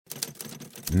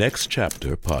Next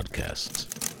Chapter Podcasts.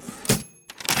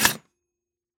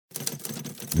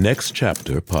 Next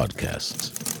Chapter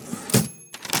Podcasts.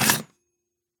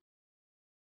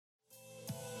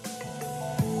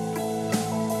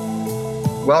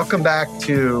 Welcome back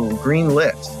to Green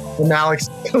Lit. I'm Alex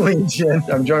Legion.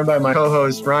 I'm joined by my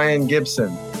co-host, Ryan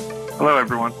Gibson. Hello,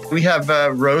 everyone. We have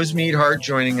Meade Hart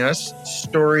joining us,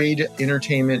 storied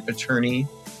entertainment attorney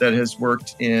that has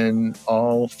worked in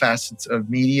all facets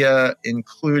of media,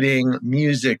 including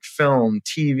music, film,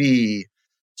 TV,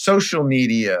 social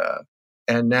media,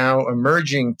 and now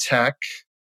emerging tech,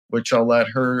 which I'll let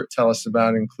her tell us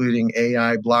about, including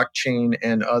AI, blockchain,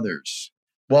 and others.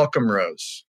 Welcome,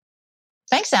 Rose.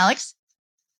 Thanks, Alex.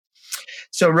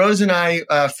 So Rose and I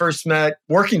first met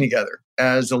working together,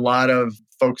 as a lot of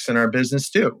folks in our business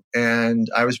do. And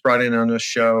I was brought in on a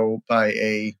show by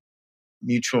a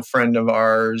mutual friend of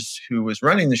ours who was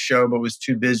running the show, but was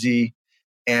too busy.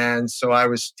 And so I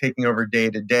was taking over day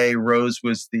to day. Rose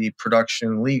was the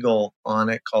production legal on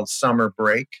it, called Summer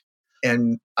Break.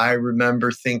 And I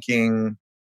remember thinking,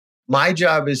 my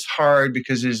job is hard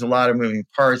because there's a lot of moving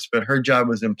parts, but her job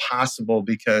was impossible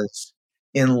because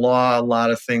in law, a lot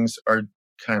of things are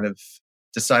kind of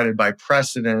decided by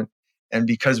precedent. And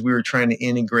because we were trying to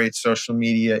integrate social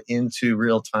media into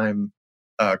real-time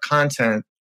content,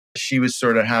 she was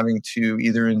sort of having to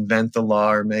either invent the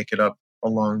law or make it up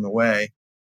along the way.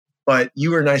 But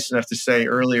you were nice enough to say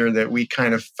earlier that we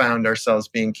kind of found ourselves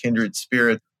being kindred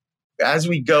spirits. As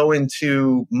we go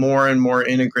into more and more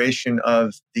integration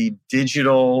of the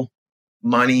digital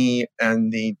money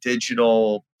and the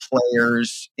digital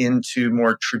players into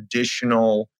more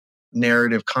traditional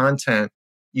narrative content,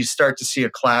 you start to see a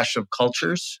clash of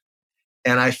cultures.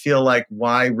 And I feel like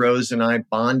why Rose and I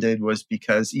bonded was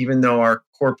because even though our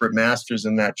corporate masters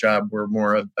in that job were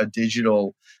more of a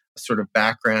digital sort of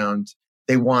background,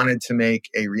 they wanted to make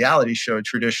a reality show, a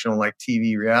traditional like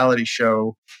TV reality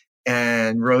show.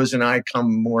 And Rose and I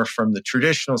come more from the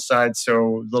traditional side,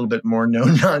 so a little bit more no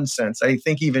nonsense. I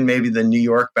think even maybe the New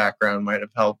York background might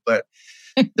have helped, but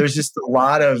there's just a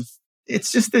lot of,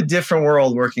 it's just a different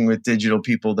world working with digital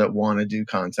people that want to do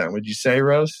content. Would you say,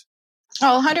 Rose?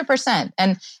 Oh, 100%.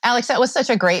 And Alex, that was such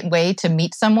a great way to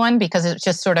meet someone because it's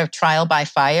just sort of trial by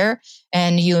fire.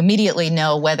 And you immediately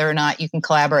know whether or not you can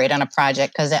collaborate on a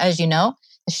project. Because as you know,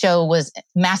 the show was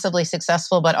massively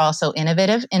successful, but also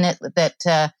innovative in it that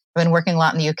I've been working a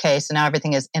lot in the UK. So now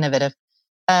everything is innovative.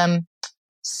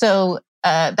 So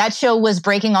that show was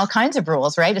breaking all kinds of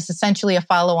rules, right? It's essentially a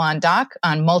follow-on doc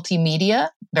on multimedia,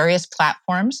 various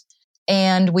platforms.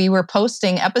 And we were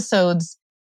posting episodes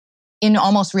in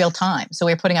almost real time. So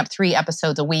we were putting up 3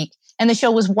 episodes a week. And the show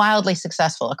was wildly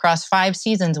successful. Across 5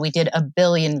 seasons, we did 1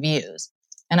 billion views.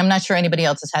 And I'm not sure anybody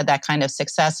else has had that kind of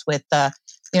success with,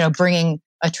 bringing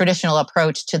a traditional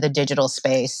approach to the digital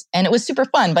space. And it was super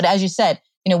fun. But as you said,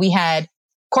 we had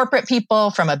corporate people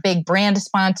from a big brand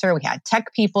sponsor, we had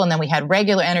tech people, and then we had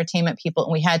regular entertainment people.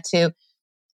 And we had to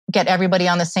get everybody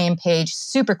on the same page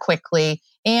super quickly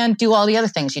and do all the other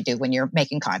things you do when you're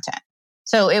making content.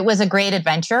 So it was a great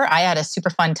adventure. I had a super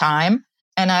fun time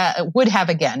and I would have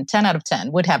again, 10 out of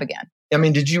 10, would have again. I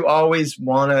mean, did you always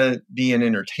want to be in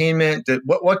entertainment?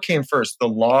 What came first, the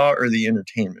law or the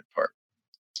entertainment part?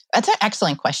 That's an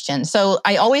excellent question. So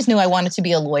I always knew I wanted to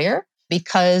be a lawyer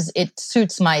because it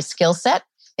suits my skill set.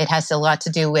 It has a lot to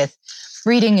do with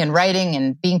reading and writing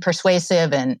and being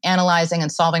persuasive and analyzing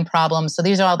and solving problems. So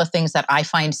these are all the things that I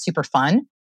find super fun.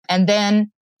 And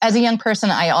then as a young person,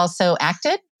 I also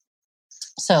acted.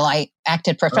 So I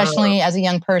acted professionally as a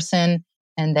young person.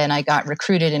 And then I got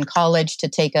recruited in college to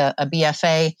take a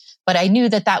BFA. But I knew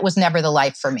that that was never the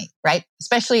life for me, right?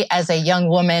 Especially as a young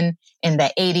woman in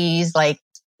the 80s,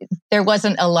 there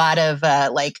wasn't a lot of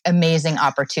amazing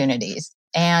opportunities.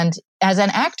 And as an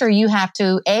actor, you have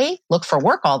to A, look for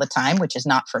work all the time, which is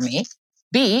not for me.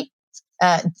 B,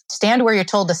 stand where you're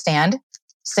told to stand,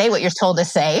 say what you're told to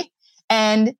say,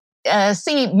 and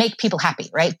C, make people happy,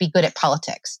 right? Be good at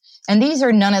politics. And these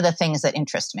are none of the things that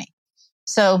interest me.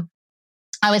 So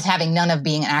I was having none of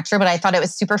being an actor, but I thought it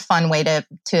was a super fun way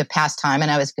to pass time,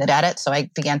 and I was good at it. So I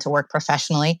began to work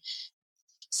professionally.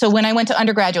 So when I went to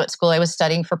undergraduate school, I was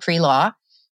studying for pre-law,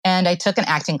 and I took an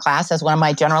acting class as one of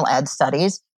my general ed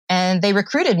studies. And they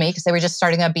recruited me because they were just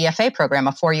starting a BFA program,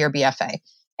 a 4-year BFA.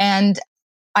 And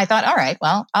I thought, all right,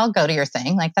 well, I'll go to your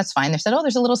thing. That's fine. They said, oh,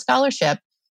 there's a little scholarship.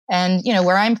 And,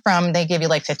 where I'm from, they give you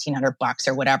 $1,500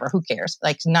 or whatever. Who cares?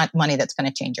 Not money that's going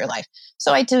to change your life.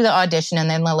 So I do the audition and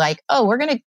then they're like, oh, we're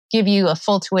going to give you a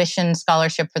full tuition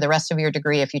scholarship for the rest of your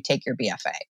degree if you take your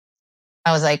BFA.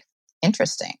 I was like,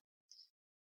 interesting.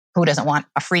 who doesn't want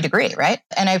a free degree, right?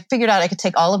 And I figured out I could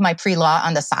take all of my pre-law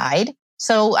on the side.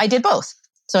 So I did both.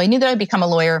 So I knew that I'd become a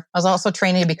lawyer. I was also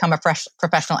training to become a fresh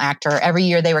professional actor. Every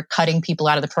year they were cutting people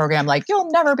out of the program, like, you'll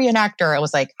never be an actor. I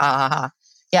was like, ha, ha, ha.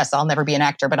 Yes, I'll never be an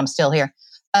actor, but I'm still here.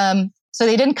 So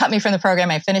they didn't cut me from the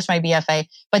program. I finished my BFA.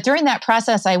 But during that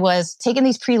process, I was taking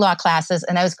these pre-law classes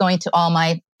and I was going to all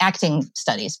my acting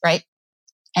studies, right?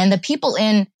 And the people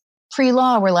in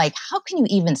pre-law were like, how can you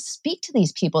even speak to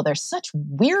these people? They're such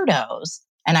weirdos.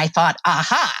 And I thought,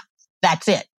 aha, that's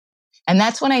it. And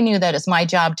that's when I knew that it's my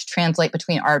job to translate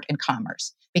between art and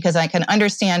commerce, because I can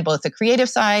understand both the creative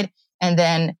side and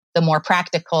then the more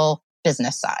practical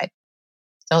business side.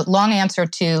 So long answer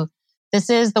to, this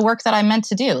is the work that I'm meant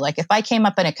to do. Like if I came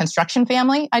up in a construction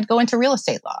family, I'd go into real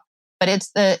estate law. But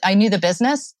I knew the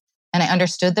business and I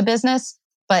understood the business,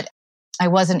 but I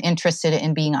wasn't interested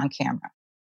in being on camera.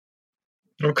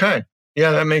 Okay.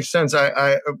 Yeah, that makes sense.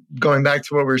 I going back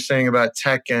to what we were saying about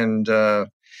tech and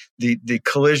the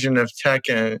collision of tech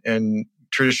and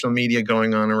traditional media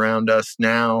going on around us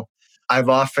now, I've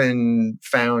often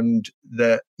found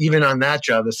that even on that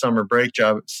job, the summer break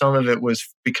job, some of it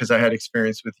was because I had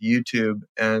experience with YouTube,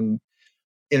 and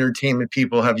entertainment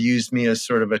people have used me as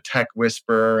sort of a tech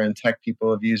whisperer, and tech people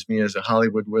have used me as a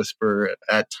Hollywood whisperer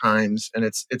at times. And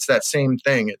it's that same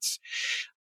thing. It's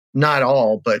not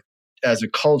all, but as a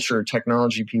culture,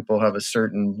 technology people have a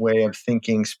certain way of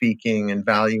thinking, speaking, and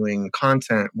valuing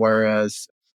content, whereas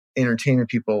entertainment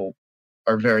people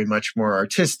are very much more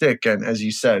artistic. And as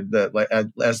you said, that like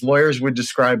as lawyers would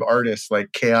describe artists,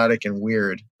 like chaotic and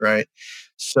weird, right?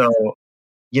 So,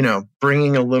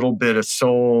 bringing a little bit of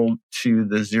soul to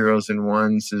the zeros and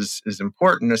ones is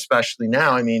important, especially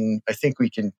now. I mean, I think we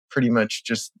can pretty much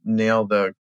just nail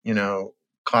the,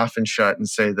 coffin shut and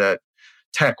say that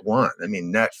tech won. I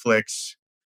mean, Netflix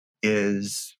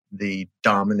is the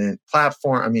dominant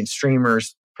platform. I mean,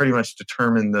 streamers pretty much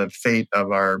determine the fate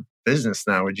of our business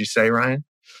now. Would you say, Ryan?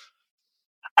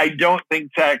 I don't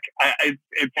think tech. I'm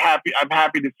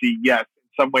happy to see. Yes, in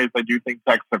some ways, I do think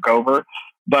tech took over,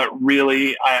 but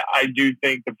really, I do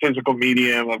think the physical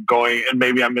medium of going. And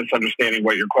maybe I'm misunderstanding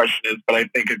what your question is, but I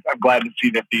think I'm glad to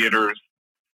see the theaters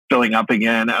filling up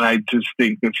again. And I just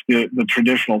think that the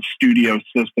traditional studio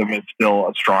system is still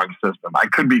a strong system. I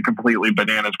could be completely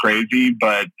bananas crazy,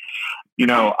 but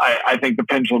I think the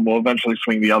pendulum will eventually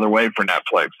swing the other way for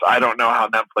Netflix. I don't know how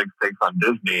Netflix takes on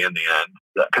Disney in the end,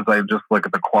 because I just look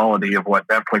at the quality of what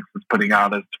Netflix is putting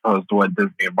out as opposed to what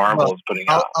Disney and Marvel is putting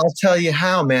out. I'll tell you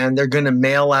how, man. They're going to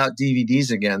mail out DVDs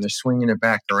again. They're swinging it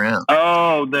back around.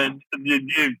 Oh, then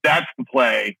if that's the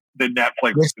play, then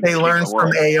Netflix. Which they learned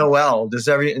from AOL. Does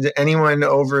anyone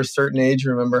over a certain age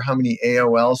remember how many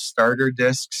AOL starter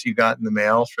discs you got in the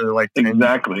mail for like 10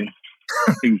 Exactly.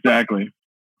 Exactly.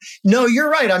 No, you're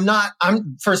right.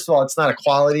 First of all, it's not a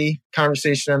quality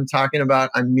conversation I'm talking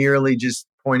about. I'm merely just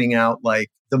pointing out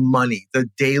like the money, the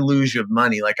deluge of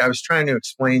money. Like I was trying to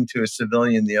explain to a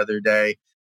civilian the other day,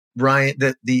 Ryan,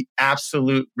 that the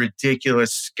absolute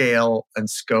ridiculous scale and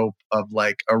scope of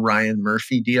like a Ryan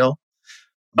Murphy deal.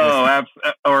 Or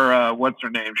what's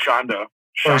her name? Shonda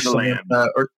Land.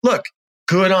 Look,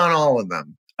 good on all of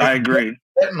them. I agree.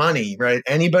 Get money, right?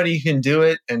 Anybody who can do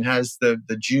it and has the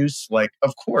juice, like,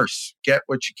 of course, get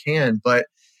what you can. But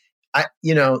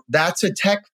that's a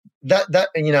tech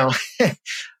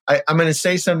I'm going to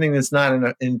say something that's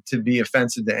not to be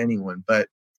offensive to anyone, but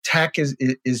tech is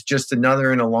just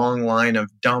another in a long line of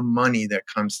dumb money that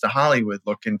comes to Hollywood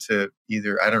looking to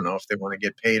either, I don't know if they want to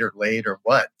get paid or laid or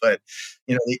what, but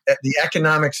the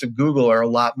economics of Google are a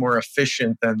lot more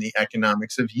efficient than the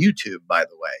economics of YouTube, by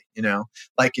the way.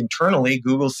 Like internally,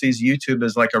 Google sees YouTube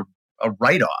as like a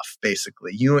write-off,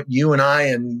 basically. You and I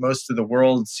and most of the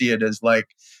world see it as like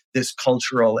this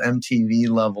cultural MTV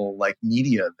level like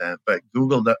media event, but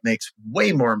Google that makes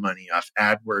way more money off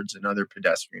AdWords and other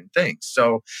pedestrian things.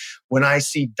 So when I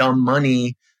see dumb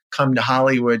money come to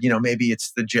Hollywood, maybe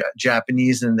it's the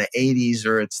Japanese in the 80s,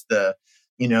 or it's the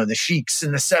sheiks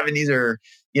in the 70s, or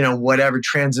whatever,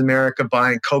 Transamerica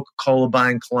buying Coca-Cola,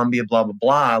 buying Columbia, blah blah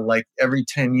blah. Like every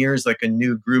 10 years, like a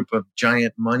new group of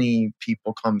giant money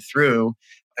people come through,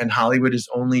 and Hollywood is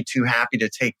only too happy to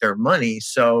take their money.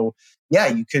 So yeah,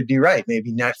 you could be right.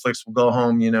 Maybe Netflix will go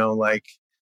home, like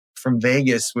from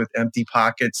Vegas with empty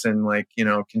pockets and like,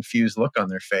 confused look on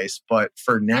their face. But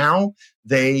for now,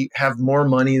 they have more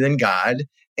money than God,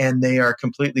 and they are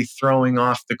completely throwing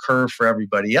off the curve for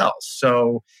everybody else.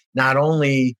 So not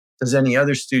only does any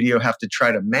other studio have to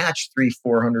try to match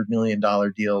 $300-400 million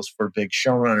deals for big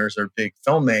showrunners or big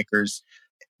filmmakers,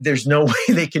 there's no way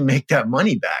they can make that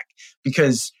money back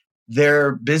because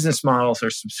their business models are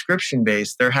subscription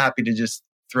based. They're happy to just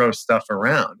throw stuff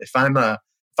around. If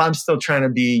I'm still trying to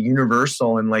be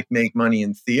universal and like make money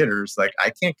in theaters, like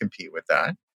I can't compete with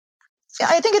that. Yeah,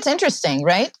 I think it's interesting,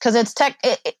 right? Because it's tech.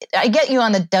 I get you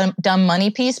on the dumb money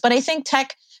piece, but I think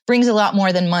tech brings a lot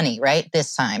more than money, right?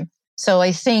 This time. So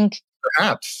I think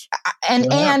perhaps. And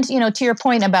to your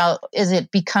point about, is it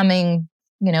becoming,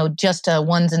 just a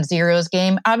ones and zeros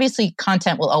game? Obviously,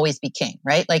 content will always be king,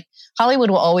 right? Like Hollywood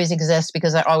will always exist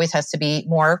because there always has to be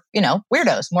more,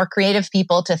 weirdos, more creative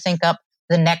people to think up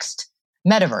the next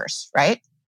metaverse, right?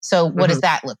 So what does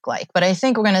that look like? But I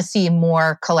think we're going to see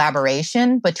more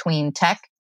collaboration between tech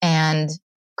and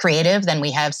creative than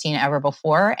we have seen ever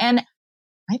before. And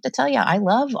I have to tell you, I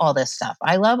love all this stuff.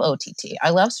 I love OTT. I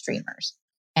love streamers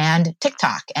and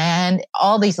TikTok and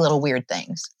all these little weird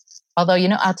things. Although,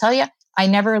 I'll tell you, I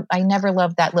never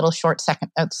loved that little short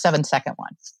 7-second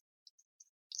one.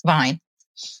 Vine.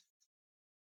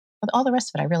 But all the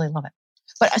rest of it, I really love it.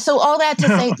 But so all that to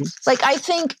say, like, I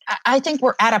think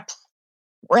we're at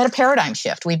a paradigm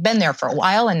shift. We've been there for a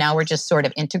while and now we're just sort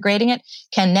of integrating it.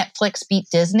 Can Netflix beat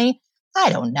Disney?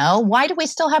 I don't know. Why do we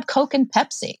still have Coke and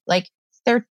Pepsi? Like,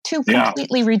 they're two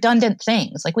completely redundant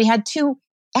things. Like, we had 2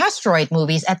 asteroid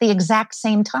movies at the exact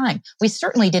same time. We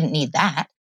certainly didn't need that.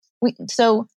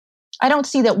 So I don't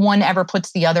see that one ever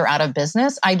puts the other out of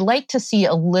business. I'd like to see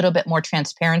a little bit more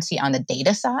transparency on the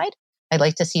data side. I'd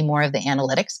like to see more of the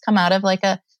analytics come out of like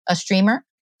a streamer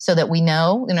so that we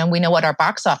know what our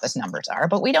box office numbers are,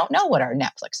 but we don't know what our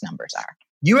Netflix numbers are.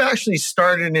 You actually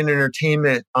started in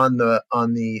entertainment on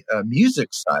the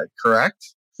music side,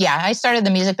 correct? Yeah, I started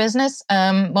the music business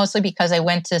mostly because I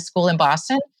went to school in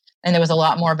Boston and there was a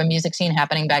lot more of a music scene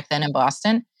happening back then in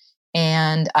Boston.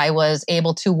 And I was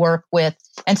able to work with,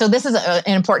 and so this is an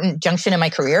important junction in my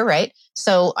career, right?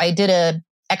 So I did a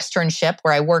externship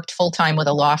where I worked full-time with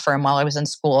a law firm while I was in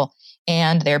school,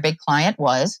 and their big client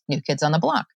was New Kids on the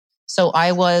Block. So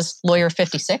I was lawyer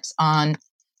 56 on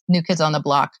New Kids on the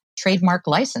Block trademark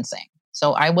licensing.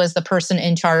 So I was the person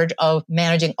in charge of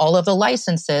managing all of the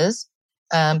licenses,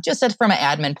 just from an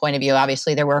admin point of view.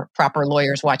 Obviously, there were proper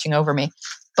lawyers watching over me.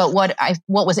 But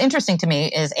what was interesting to me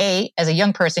is, as a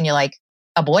young person, you're like,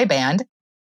 a boy band?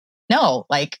 No,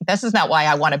 like, this is not why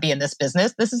I want to be in this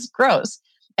business. This is gross.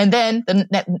 And then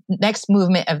the next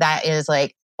movement of that is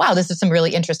like, wow, this is some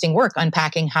really interesting work,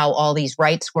 unpacking how all these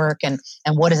rights work and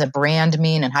what does a brand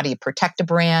mean and how do you protect a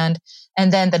brand?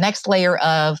 And then the next layer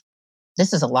of,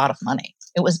 this is a lot of money.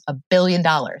 It was $1 billion.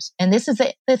 And this is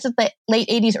the late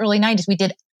 80s, early 90s. We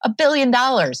did $1 billion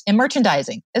in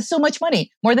merchandising. It's so much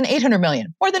money, more than 800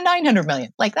 million, more than 900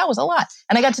 million. Like, that was a lot.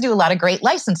 And I got to do a lot of great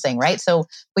licensing, right? So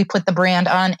we put the brand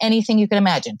on anything you could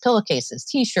imagine: pillowcases,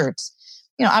 t-shirts,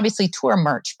 obviously tour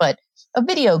merch, but a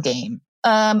video game,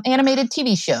 animated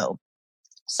TV show,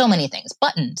 so many things,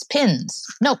 buttons, pins,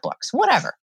 notebooks,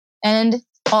 whatever. And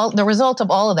the result of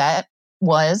all of that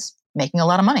was making a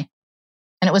lot of money.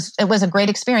 And it was a great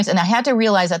experience. And I had to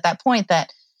realize at that point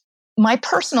that my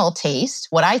personal taste,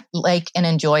 what I like and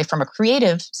enjoy from a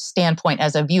creative standpoint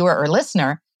as a viewer or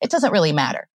listener, it doesn't really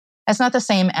matter. That's not the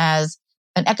same as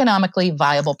an economically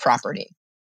viable property.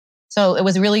 So it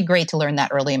was really great to learn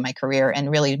that early in my career and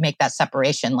really make that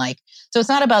separation. So it's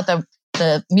not about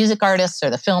the music artists or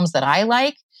the films that I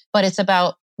like, but it's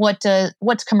about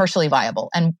what's commercially viable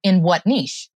and in what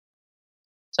niche.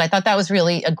 So I thought that was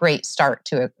really a great start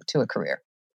to a career.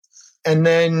 And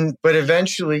then, but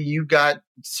eventually you got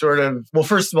sort of, well,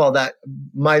 first of all, that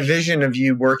my vision of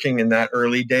you working in that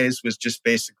early days was just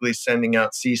basically sending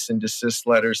out cease and desist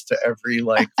letters to every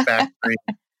factory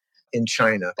in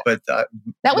China. But that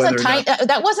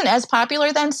wasn't as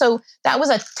popular then. So that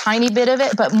was a tiny bit of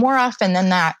it. But more often than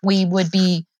that,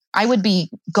 I would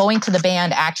be going to the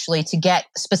band actually to get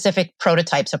specific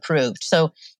prototypes approved.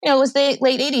 So, it was the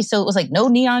late 80s. So it was like no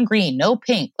neon green, no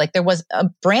pink. Like, there was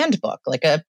a brand book, like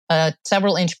a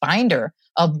several inch binder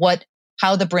of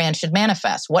how the brand should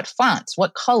manifest, what fonts,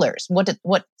 what colors,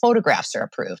 what photographs are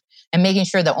approved, and making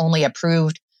sure that only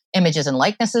approved images and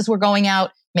likenesses were going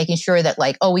out, making sure that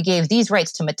we gave these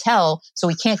rights to Mattel, so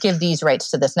we can't give these rights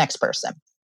to this next person,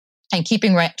 and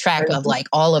keeping track of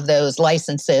all of those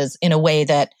licenses in a way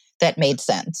that made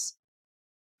sense.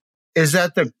 Is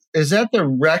that the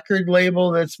record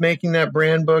label that's making that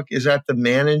brand book? Is that the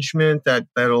management, that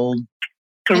old?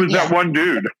 It was that one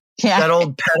dude. Yeah. That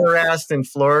old pederast in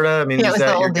Florida. I mean, it was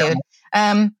the old dude.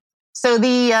 So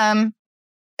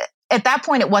at that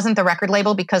point, it wasn't the record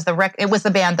label because it was the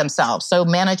band themselves. So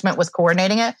management was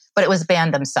coordinating it, but it was the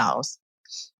band themselves.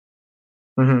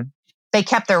 Mm-hmm. They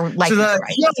kept their likeness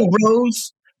right.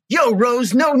 Yo,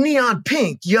 Rose, no neon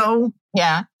pink, yo.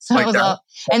 Yeah. So Like it was that. all,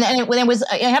 and then it was,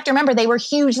 I have to remember, they were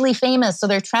hugely famous. So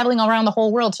they're traveling all around the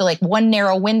whole world. So like one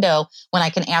narrow window when I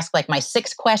can ask like my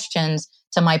 6 questions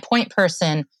to my point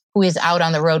person who is out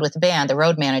on the road with the band, the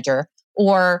road manager,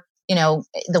 or,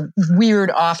 the weird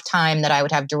off time that I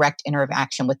would have direct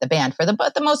interaction with the band.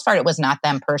 But the most part, it was not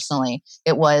them personally.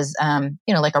 It was,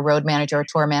 like a road manager, a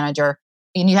tour manager.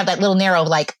 And you have that little narrow,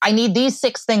 like, I need these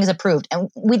 6 things approved. And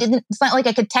it's not like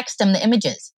I could text them the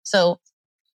images. So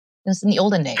it was in the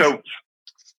olden days.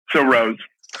 So Rose.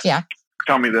 Yeah.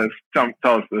 Tell me this. Tell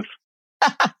us this.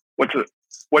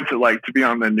 What's it like to be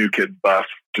on the New Kids bus,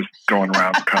 just going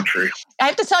around the country? I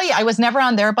have to tell you, I was never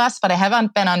on their bus, but I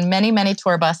have been on many, many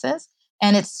tour buses.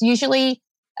 And it's usually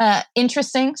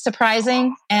interesting,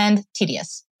 surprising, and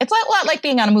tedious. It's a lot like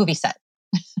being on a movie set.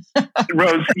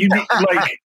 Rose, you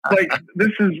like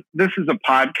this is a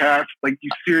podcast. Like,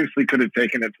 you seriously could have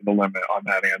taken it to the limit on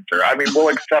that answer. I mean, we'll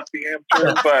accept the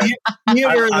answer, but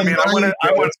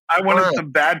I wanted some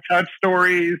bad touch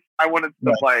stories. I wanted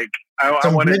some I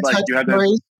wanted you had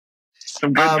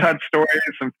some good touch stories,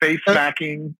 some face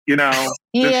smacking.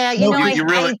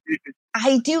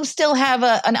 I do still have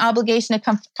an obligation of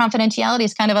confidentiality.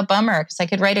 Is kind of a bummer because I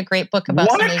could write a great book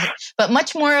about some of these, but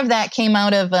much more of that came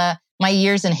out of my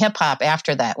years in hip hop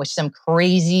after that, which some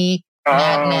crazy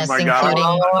madness,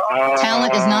 including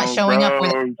talent is not showing up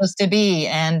where they're supposed to be,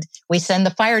 and we send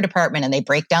the fire department and they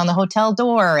break down the hotel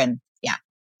door, and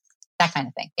that kind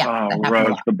of thing. Yeah,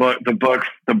 Rose, the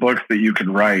books that you could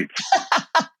write.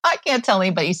 I can't tell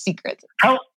anybody's secrets.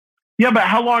 But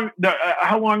how long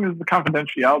does the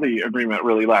confidentiality agreement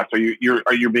really last? Are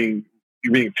you being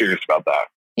serious about that?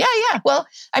 Yeah. Well,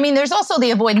 I mean, there's also the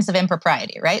avoidance of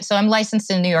impropriety, right? So I'm licensed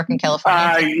in New York and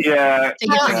California. Take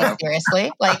it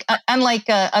seriously. Like, unlike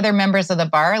other members of the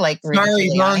bar, like Sorry,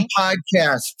 wrong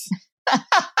podcast.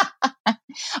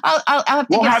 I'll have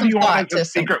to give some thought to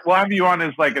secret. We'll have you on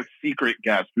as like a secret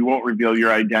guest. We won't reveal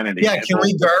your identity. Yeah, can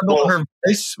we garble her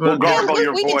voice? We'll garble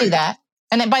your voice. We can do that.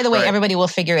 And then, by the way, everybody will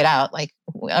figure it out, like,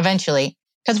 eventually,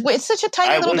 because it's such a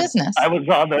tiny little business. I was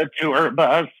on the tour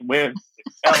bus with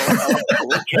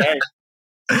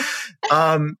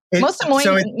Most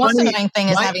annoying thing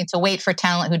is having to wait for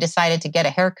talent who decided to get a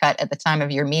haircut at the time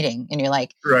of your meeting, and you're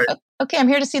like, okay, I'm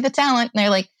here to see the talent, and they're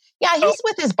like, yeah, he's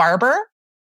with his barber.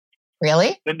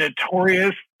 Really? The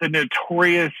notorious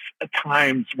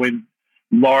times when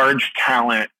large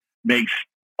talent makes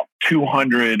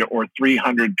 200 or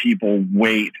 300 people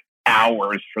wait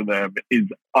hours for them is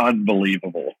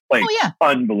unbelievable. Like,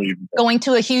 unbelievable. Going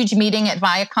to a huge meeting at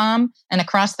Viacom, and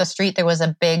across the street there was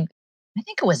a big, I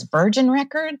think it was Virgin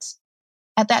Records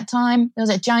at that time. There was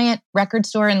a giant record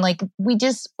store, and like, we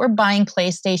just were buying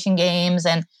PlayStation games,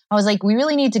 and I was like, we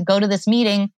really need to go to this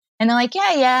meeting. And they're like,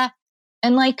 yeah.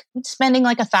 And like spending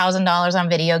like $1,000 on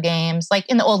video games, like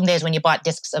in the olden days when you bought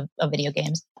discs of video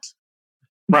games.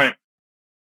 Right.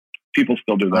 People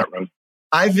still do that, Rose.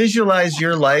 I visualize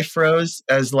your life, Rose,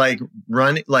 as like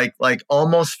running, like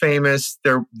almost famous.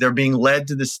 They're being led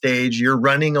to the stage. You're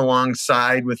running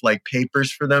alongside with like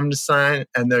papers for them to sign,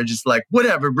 and they're just like,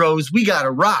 "Whatever, Rose, we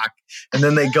gotta rock." And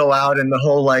then they go out, and the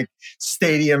whole like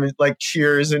stadium like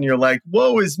cheers, and you're like,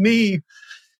 "Woe is me."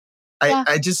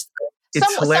 I just.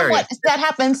 It's hilarious. That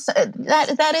happens.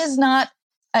 That is not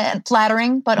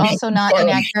flattering, but also not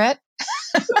inaccurate.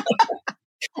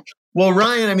 Well,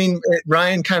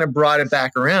 Ryan kind of brought it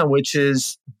back around, which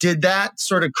is, did that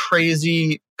sort of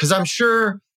crazy, because I'm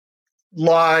sure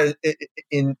law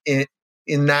in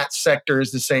that sector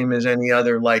is the same as any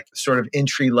other like sort of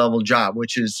entry level job,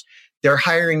 which is they're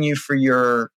hiring you for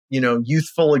your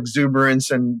youthful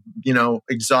exuberance and,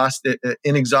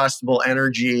 inexhaustible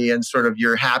energy and sort of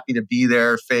you're happy to be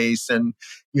there face, and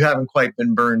you haven't quite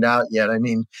been burned out yet. I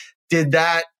mean, did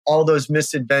all those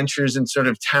misadventures and sort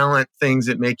of talent things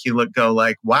that make you go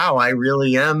like, wow, I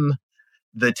really am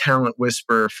the talent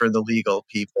whisperer for the legal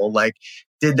people. Like,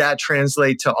 did that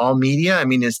translate to all media? I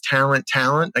mean, is talent,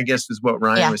 I guess is what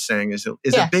Ryan was saying, is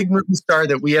a big movie star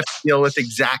that we have to deal with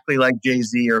exactly like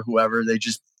Jay-Z or whoever.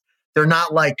 They're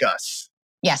not like us.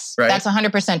 Yes, right? That's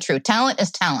 100% true. Talent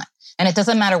is talent, and it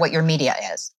doesn't matter what your media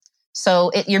is.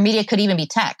 So your media could even be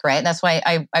tech, right? That's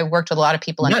why I worked with a lot of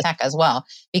people in tech as well,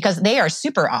 because they are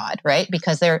super odd, right?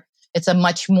 Because it's a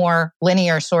much more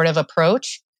linear sort of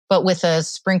approach, but with a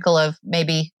sprinkle of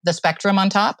maybe the spectrum on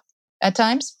top at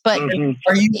times. But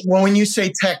when you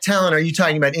say tech talent, are you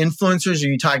talking about influencers? Or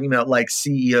are you talking about like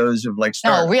CEOs of like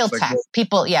startups? No, real tech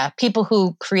people. Yeah, people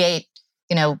who create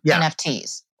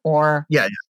NFTs. Or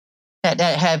that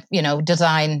have,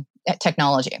 design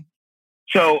technology.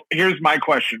 So here's my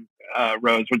question,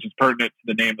 Rose, which is pertinent to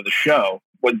the name of the show.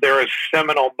 was there a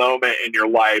seminal moment in your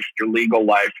life, your legal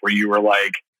life, where you were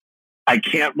like, I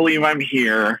can't believe I'm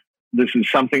here. This is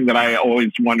something that I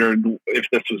always wondered if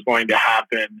this was going to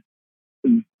happen.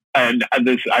 And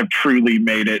I've truly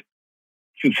made it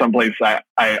to someplace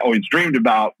I always dreamed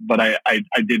about, but I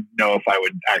didn't know if I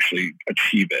would actually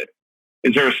achieve it.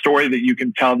 Is there a story that you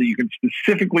can tell that you can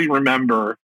specifically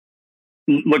remember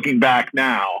looking back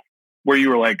now where you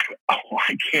were like, oh,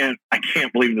 I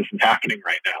can't believe this is happening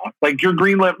right now? Like your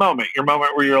greenlit moment, your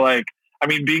moment where you're like, I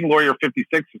mean, being lawyer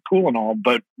 56 is cool and all,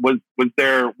 but was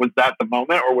that the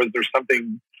moment, or was there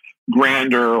something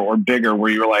grander or bigger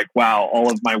where you're like, wow,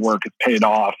 all of my work has paid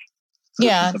off?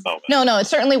 Yeah. No, it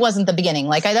certainly wasn't the beginning.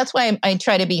 Like that's why I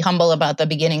try to be humble about the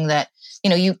beginning, that,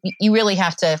 you really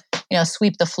have to,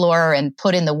 sweep the floor and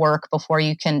put in the work before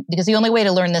you can, because the only way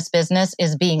to learn this business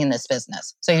is being in this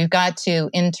business. So you've got to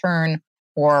intern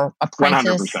or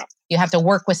apprentice. 100%. You have to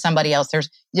work with somebody else.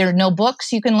 There are no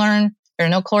books you can learn. There are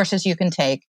no courses you can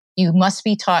take. You must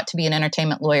be taught to be an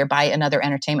entertainment lawyer by another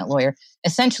entertainment lawyer,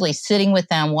 essentially sitting with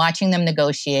them, watching them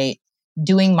negotiate,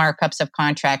 doing markups of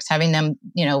contracts, having them,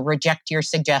 reject your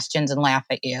suggestions and laugh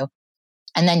at you.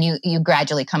 And then you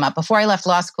gradually come up. Before I left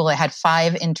law school, I had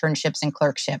 5 internships and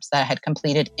clerkships that I had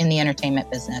completed in the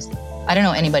entertainment business. I don't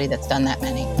know anybody that's done that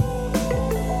many.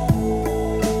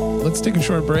 Let's take a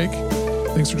short break.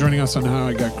 Thanks for joining us on How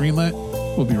I Got Greenlit.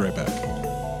 We'll be right back.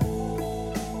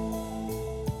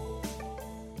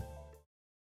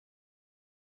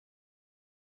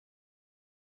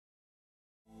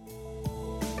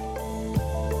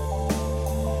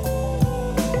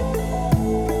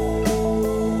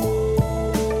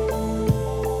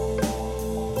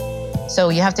 So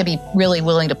you have to be really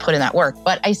willing to put in that work.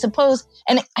 But I suppose,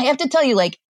 and I have to tell you,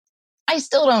 like, I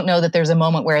still don't know that there's a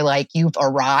moment where like you've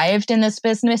arrived in this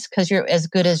business because you're as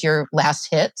good as your last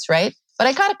hits, right? But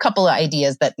I got a couple of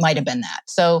ideas that might have been that.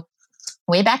 So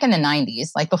way back in the 90s,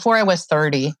 like before I was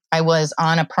 30, I was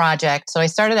on a project. So I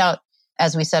started out,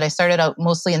 as we said,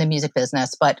 mostly in the music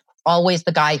business, but always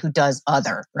the guy who does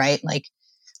other, right? Like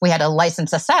we had to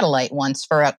license a satellite once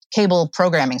for a cable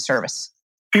programming service.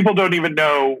 People don't even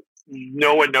know.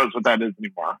 No one knows what that is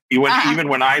anymore. Even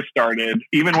when I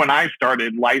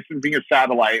started licensing a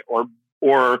satellite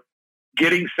or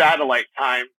getting satellite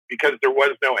time, because there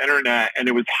was no internet and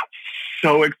it was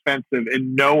so expensive,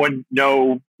 and no one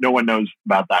knows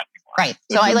about that anymore. Right.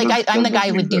 So I'm the guy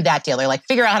who would do that deal. Or like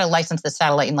figure out how to license the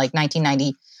satellite in like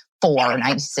 1994 or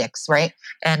 96, right?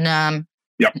 And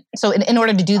yep. So in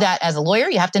order to do that as a lawyer,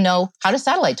 you have to know how do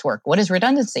satellites work? What is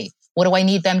redundancy? What do I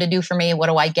need them to do for me? What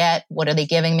do I get? What are they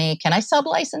giving me? Can I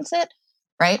sub-license it?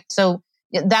 Right? So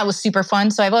that was super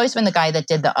fun. So I've always been the guy that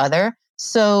did the other.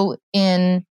 So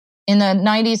in the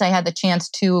 90s, I had the chance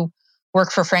to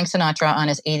work for Frank Sinatra on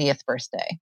his 80th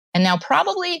birthday. And now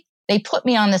probably they put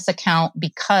me on this account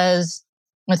because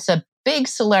it's a big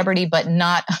celebrity, but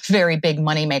not a very big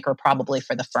moneymaker probably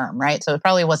for the firm, right? So it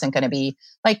probably wasn't going to be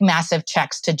like massive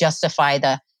checks to justify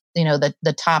the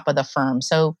top of the firm.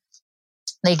 So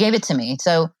they gave it to me.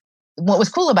 So what was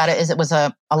cool about it is it was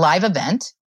a live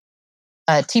event,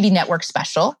 a TV network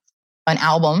special, an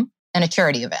album, and a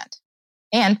charity event.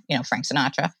 And, Frank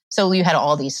Sinatra. So you had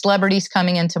all these celebrities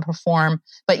coming in to perform,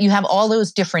 but you have all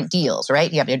those different deals,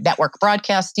 right? You have your network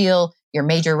broadcast deal, your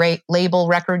major label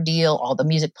record deal, all the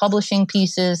music publishing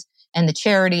pieces, and the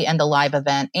charity and the live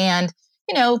event. And,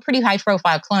 pretty high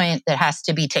profile client that has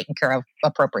to be taken care of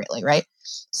appropriately, right?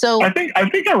 So I think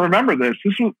I remember this.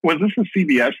 Was this a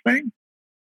CBS thing?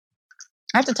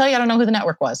 I have to tell you, I don't know who the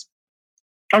network was.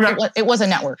 Okay. It was a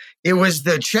network. It was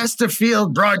the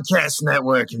Chesterfield Broadcast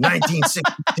Network in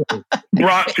 1962.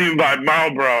 Brought to you by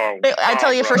Marlboro. I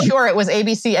tell you for sure it was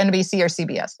ABC, NBC, or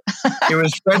CBS. It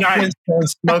was Fred Flintstone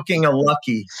smoking a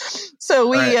Lucky.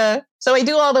 So so I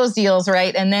do all those deals,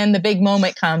 right? And then the big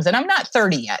moment comes, and I'm not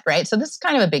 30 yet, right? So this is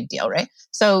kind of a big deal, right?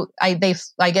 So I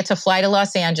get to fly to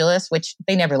Los Angeles, which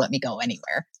they never let me go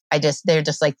anywhere. They're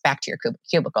just like back to your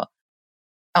cubicle.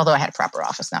 Although I had a proper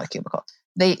office, not a cubicle.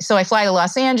 So I fly to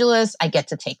Los Angeles. I get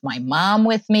to take my mom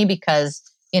with me because,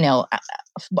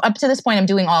 up to this point, I'm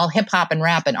doing all hip hop and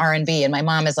rap and R&B. And my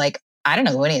mom is like, I don't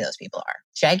know who any of those people are.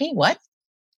 Shaggy? What?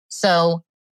 So.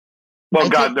 Well,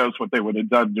 God knows what they would have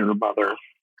done to her mother.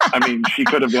 I mean, she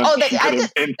could have been.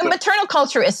 The maternal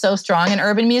culture is so strong in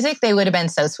urban music. They would have been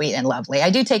so sweet and lovely. I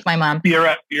do take my mom.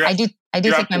 I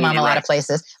do take my mom a lot of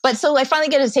places. But so I finally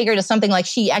get to take her to something like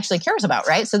she actually cares about,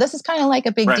 right? So this is kind of like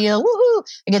a big deal. Woohoo!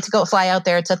 I get to go fly out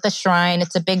there. It's at the Shrine.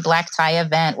 It's a big black tie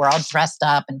event. We're all dressed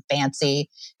up and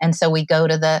fancy. And so we go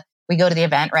to the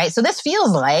event, right? So this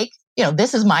feels like,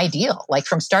 this is my deal. Like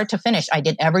from start to finish, I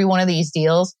did every one of these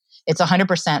deals. It's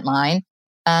 100% mine.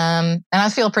 And I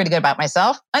feel pretty good about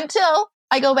myself until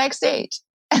I go backstage.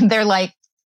 And they're like,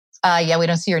 yeah, we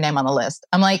don't see your name on the list.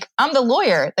 I'm like, I'm the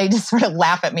lawyer. They just sort of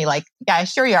laugh at me like, yeah,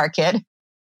 sure you are, kid.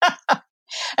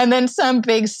 And then some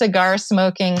big cigar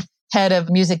smoking head of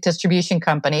music distribution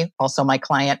company, also my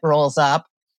client, rolls up.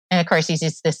 And of course, he's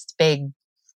just this big,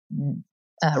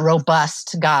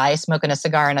 robust guy smoking a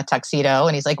cigar in a tuxedo.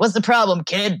 And he's like, what's the problem,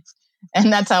 kid?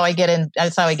 And that's how I get in.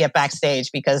 That's how I get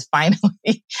backstage, because finally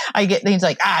he's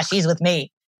like, she's with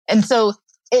me. And so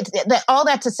all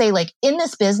that to say, like, in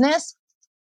this business,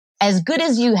 as good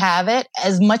as you have it,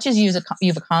 as much as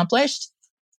you've accomplished,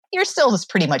 you're still just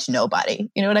pretty much nobody.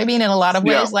 You know what I mean? In a lot of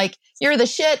ways, like, you're the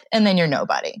shit and then you're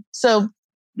nobody. So,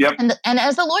 and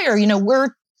as a lawyer,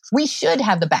 we should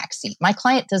have the backseat. My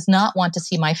client does not want to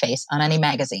see my face on any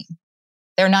magazine.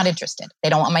 They're not interested. They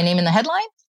don't want my name in the headline.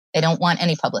 They don't want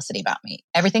any publicity about me.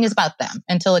 Everything is about them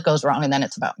until it goes wrong, and then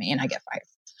it's about me and I get fired.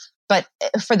 But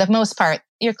for the most part,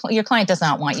 your client does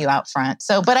not want you out front.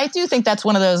 So, but I do think that's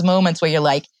one of those moments where you're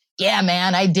like, yeah,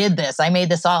 man, I did this. I made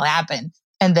this all happen.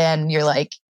 And then you're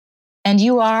like, and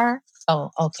you are?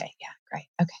 Oh, okay. Yeah, great.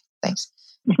 Okay, thanks.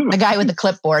 The guy with the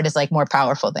clipboard is like more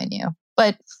powerful than you.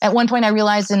 But at one point I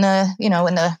realized in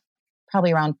the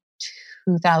probably around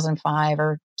 2005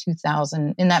 or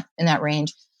 2000, in that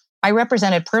range, I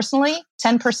represented personally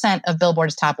 10% of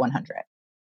Billboard's top 100.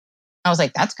 I was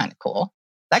like, that's kind of cool.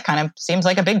 That kind of seems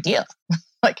like a big deal.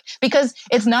 Like, because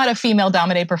it's not a female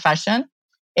dominated profession.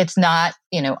 It's not,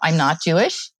 I'm not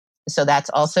Jewish. So that's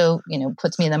also,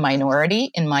 puts me in the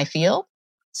minority in my field.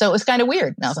 So it was kind of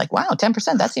weird. And I was like, wow,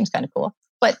 10%, that seems kind of cool.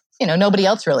 But, nobody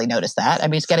else really noticed that. I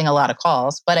mean, it's getting a lot of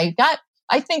calls. But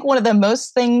I think one of the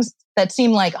most things that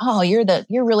seemed like, oh, you're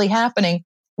really happening,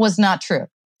 was not true.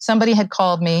 Somebody had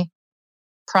called me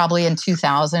probably in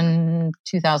 2000,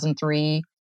 2003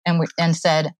 and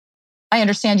said, I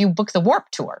understand you booked the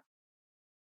Warped Tour.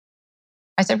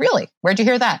 I said, really? Where'd you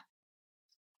hear that?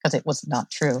 Because it was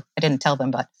not true. I didn't tell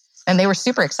them, and they were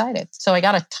super excited. So I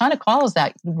got a ton of calls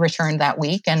that returned that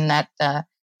week and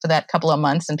for that couple of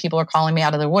months, and people are calling me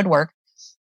out of the woodwork,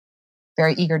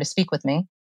 very eager to speak with me.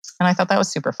 And I thought that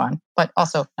was super fun, but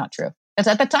also not true. Because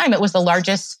at the time, it was the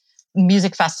largest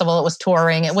music festival. It was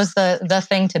touring. It was the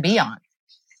thing to be on.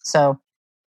 So,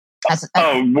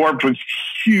 Warped was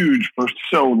huge for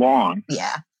so long.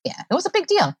 Yeah, it was a big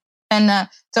deal. And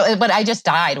but I just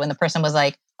died when the person was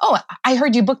like, "Oh, I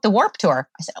heard you booked the Warped Tour."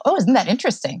 I said, "Oh, isn't that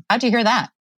interesting? How'd you hear that?"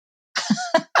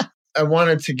 I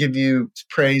wanted to give you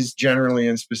praise generally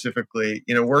and specifically.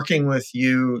 Working with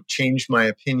you changed my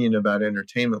opinion about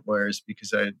entertainment lawyers,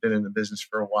 because I had been in the business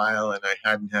for a while and I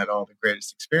hadn't had all the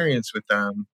greatest experience with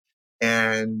them.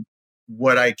 And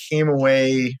what I came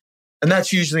away, and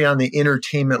that's usually on the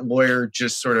entertainment lawyer,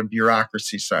 just sort of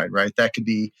bureaucracy side, right? That could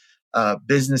be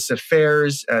business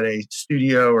affairs at a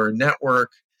studio or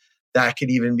network. That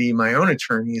could even be my own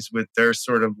attorneys with their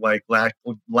sort of like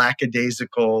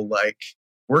lackadaisical like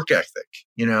work ethic.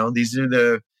 These are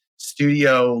the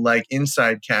studio like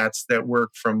inside cats that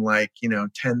work from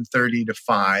 10:30 to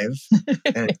 5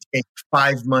 and take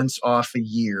 5 months off a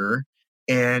year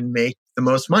and make the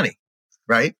most money.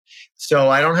 Right. So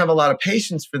I don't have a lot of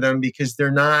patience for them, because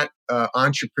they're not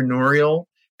entrepreneurial,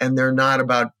 and they're not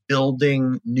about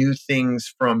building new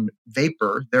things from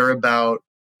vapor. They're about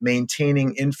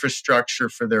maintaining infrastructure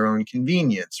for their own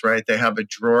convenience, right? They have a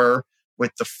drawer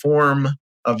with the form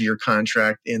of your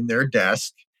contract in their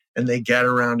desk, and they get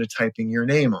around to typing your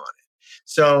name on it.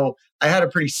 So I had a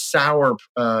pretty sour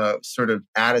sort of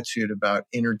attitude about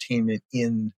entertainment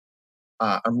in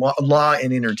law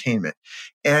and entertainment.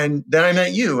 And then I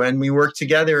met you, and we worked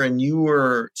together, and you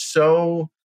were so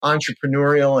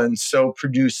entrepreneurial and so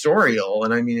producerial.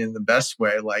 And I mean, in the best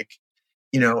way, like,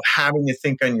 having to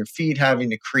think on your feet,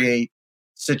 having to create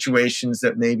situations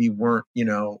that maybe weren't,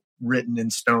 written in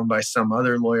stone by some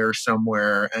other lawyer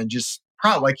somewhere, and just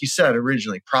like you said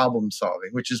originally, problem solving,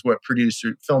 which is what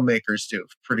filmmakers do,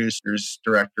 producers,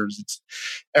 directors. It's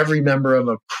every member of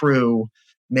a crew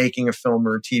making a film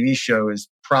or a TV show is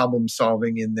problem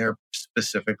solving in their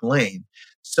specific lane.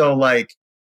 So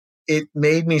it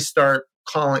made me start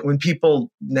calling when people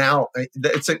now,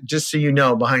 just so you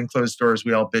know, behind closed doors,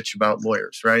 we all bitch about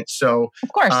lawyers, right? So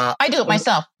of course, I do it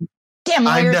myself. Damn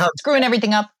lawyers, screwing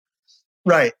everything up.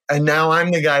 Right. And now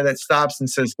I'm the guy that stops and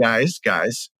says,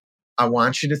 guys, I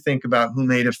want you to think about who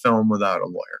made a film without a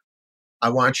lawyer. I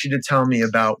want you to tell me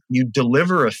about you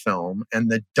deliver a film and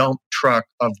the dump truck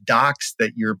of docs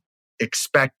that you're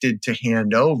expected to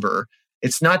hand over.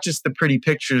 It's not just the pretty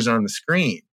pictures on the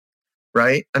screen,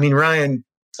 right? I mean, Ryan,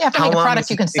 you have to make a product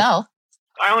you can sell.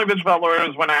 I only bitch about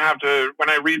lawyers when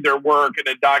I read their work and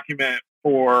a document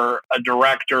for a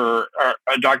director, or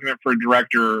a document for a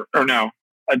director, or no,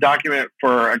 a document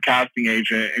for a casting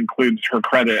agent includes her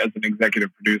credit as an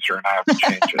executive producer, and I have to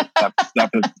change it.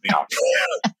 That pisses me off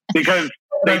because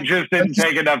they just didn't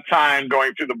take enough time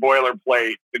going through the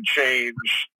boilerplate to change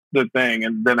the thing,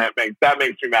 and then that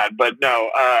makes me mad. But no,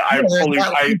 I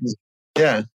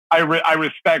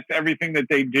respect everything that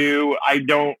they do. I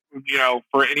don't,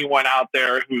 for anyone out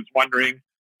there who's wondering,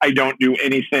 I don't do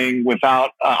anything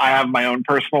without, I have my own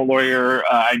personal lawyer.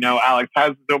 I know Alex has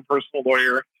his own personal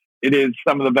lawyer. It is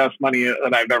some of the best money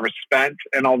that I've ever spent.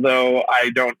 And although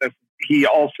I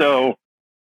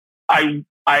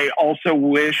also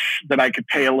wish that I could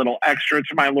pay a little extra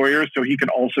to my lawyer so he could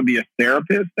also be a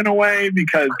therapist in a way,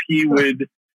 because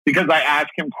I ask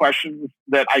him questions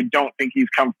that I don't think he's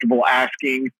comfortable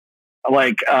asking.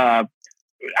 Like, I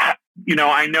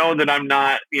know that I'm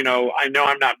not,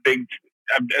 I'm not big,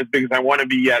 as big as I want to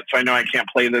be yet. So I know I can't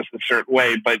play this a certain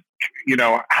way, but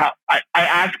I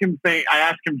ask him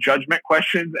judgment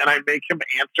questions and I make him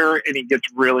answer and he gets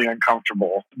really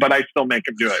uncomfortable, but I still make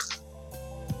him do it.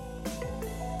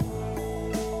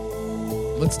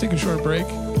 Let's take a short break.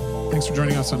 Thanks for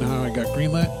joining us on How I Got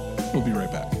Greenlit. We'll be right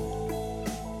back.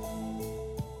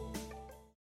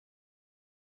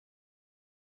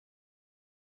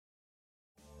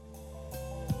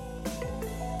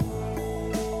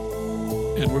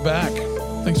 And we're back.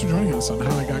 Thanks for joining us on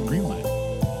How I Got Greenlit.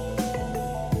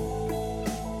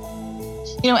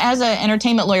 As an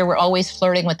entertainment lawyer, we're always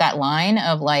flirting with that line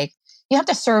of like, you have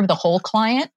to serve the whole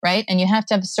client, right? And you have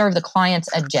to serve the client's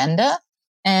agenda.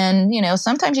 And,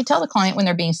 sometimes you tell the client when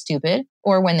they're being stupid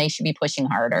or when they should be pushing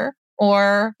harder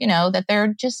or, that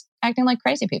they're just acting like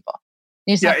crazy people.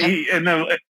 In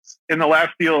the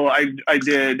last deal I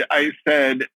did, I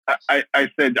said,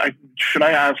 should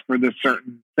I ask for this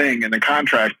certain thing in the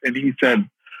contract? And he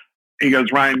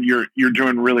goes, Ryan, you're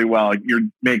doing really well. You're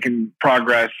making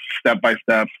progress step by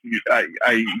step. You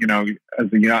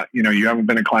haven't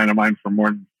been a client of mine for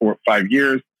more than 4 or 5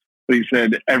 years. But he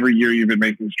said, every year you've been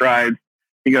making strides.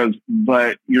 He goes,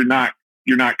 but you're not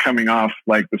coming off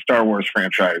like the Star Wars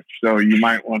franchise. So you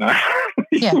might want to.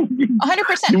 Yeah,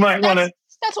 100%. You might want to.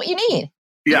 That's what you need.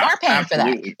 You Yeah, are paying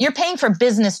absolutely. for that. You're paying for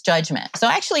business judgment. So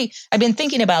actually, I've been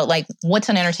thinking about like, what's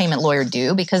an entertainment lawyer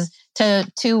do? Because to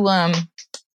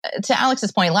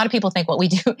Alex's point, a lot of people think what we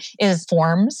do is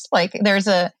forms. Like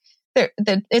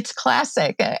it's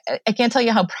classic. I can't tell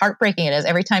you how heartbreaking it is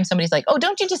every time somebody's like, oh,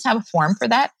 don't you just have a form for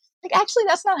that? Like, actually,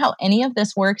 that's not how any of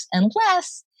this works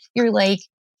unless you're like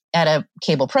at a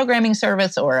cable programming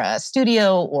service or a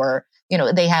studio or,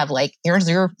 they have like, here's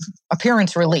your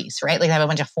appearance release, right? Like they have a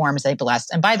bunch of forms they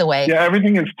blessed. And by the way. Yeah,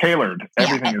 everything is tailored.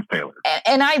 Everything is tailored.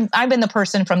 And I've been the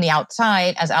person from the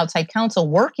outside as outside counsel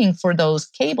working for those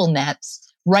cable nets,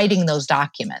 writing those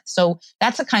documents. So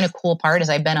that's a kind of cool part, as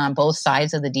I've been on both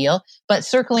sides of the deal. But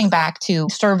circling back to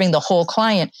serving the whole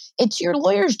client, it's your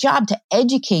lawyer's job to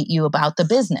educate you about the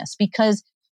business because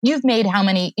you've made how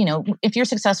many, if you're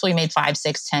successful, you made 5,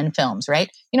 6, 10 films, right?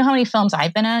 You know how many films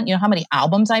I've been on? You know how many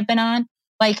albums I've been on?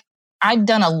 Like I've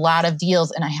done a lot of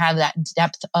deals and I have that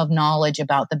depth of knowledge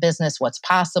about the business, what's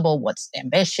possible, what's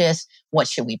ambitious, what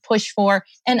should we push for?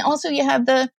 And also you have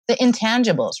the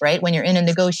intangibles, right? When you're in a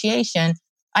negotiation,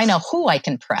 I know who I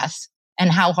can press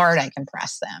and how hard I can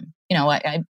press them.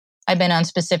 I've been on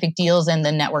specific deals and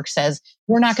the network says,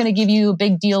 we're not going to give you a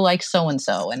big deal like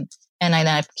so-and-so. And I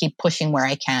then keep pushing where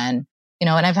I can, and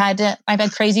I've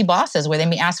had crazy bosses where they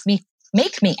make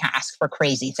me ask for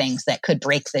crazy things that could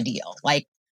break the deal. Like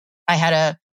I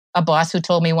had a boss who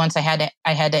told me once I had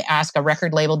to ask a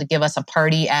record label to give us a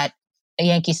party at a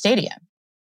Yankee Stadium.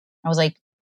 I was like,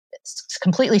 it's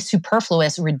completely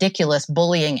superfluous, ridiculous,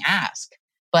 bullying ask.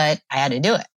 But I had to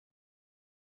do it.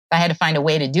 I had to find a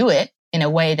way to do it in a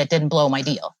way that didn't blow my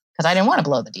deal because I didn't want to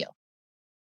blow the deal.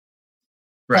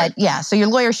 Right. But yeah, so your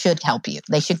lawyer should help you.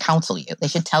 They should counsel you. They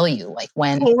should tell you like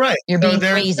when you're being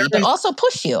crazy, but also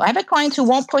push you. I've had clients who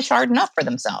won't push hard enough for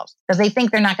themselves because they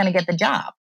think they're not going to get the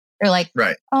job. They're like,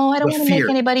 oh, I don't want to make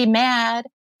anybody mad.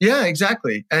 Yeah,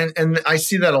 exactly. And I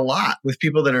see that a lot with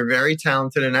people that are very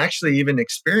talented and actually even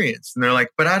experienced. And they're like,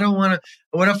 but I don't want to,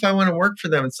 what if I want to work for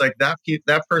them? It's like that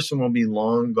person will be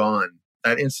long gone.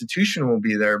 That institution will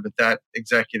be there, but that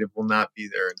executive will not be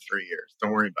there in 3 years.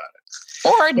 Don't worry about it.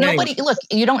 Or nobody, look,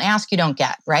 you don't ask, you don't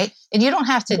get, right? And you don't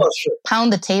have to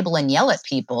pound the table and yell at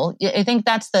people. I think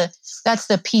that's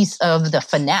the piece of the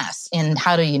finesse in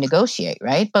how do you negotiate,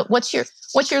 right? But what's your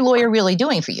lawyer really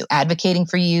doing for you? Advocating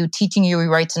for you, teaching you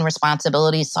your rights and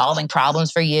responsibilities, solving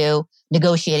problems for you,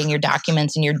 negotiating your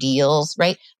documents and your deals,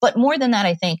 right? But more than that,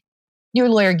 I think your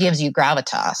lawyer gives you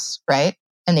gravitas, right?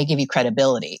 and they give you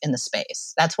credibility in the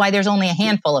space. That's why there's only a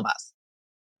handful of us.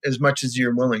 As much as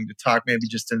you're willing to talk, maybe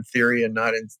just in theory and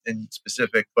not in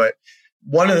specific. But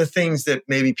one of the things that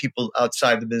maybe people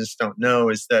outside the business don't know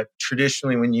is that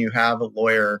traditionally when you have a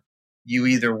lawyer, you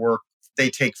either they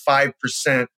take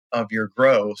 5% of your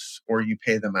gross or you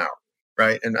pay them hourly,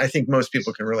 right? And I think most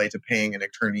people can relate to paying an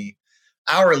attorney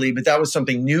hourly, but that was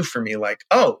something new for me. Like,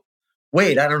 oh,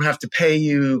 wait, I don't have to pay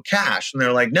you cash. And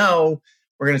they're like, no,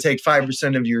 we're going to take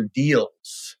 5% of your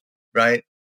deals, right?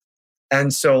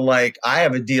 And so like I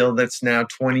have a deal that's now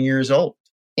 20 years old.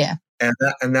 Yeah.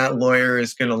 And that lawyer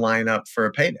is going to line up for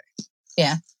a payday.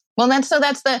 Yeah. Well,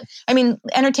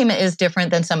 entertainment is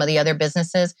different than some of the other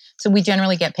businesses. So we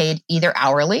generally get paid either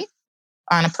hourly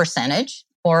on a percentage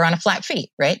or on a flat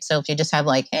fee, right? So if you just have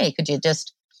like, hey, could you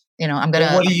just, I'm going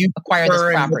to acquire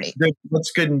this property.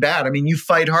 What's good and bad? I mean, you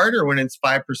fight harder when it's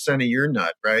 5% of your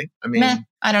nut, right? I mean,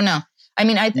 I don't know. I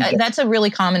mean, that's a really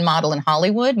common model in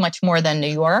Hollywood, much more than New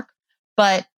York.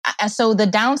 But so the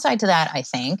downside to that, I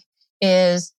think,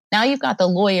 is now you've got the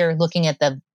lawyer looking at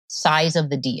the size of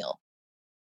the deal.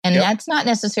 And that's not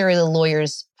necessarily the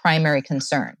lawyer's primary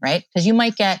concern, right? Because you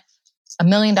might get $1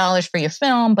 million for your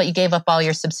film, but you gave up all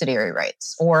your subsidiary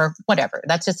rights or whatever.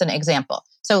 That's just an example.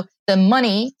 So the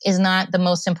money is not the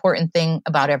most important thing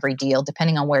about every deal,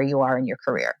 depending on where you are in your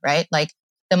career, right? Like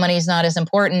the money is not as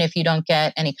important if you don't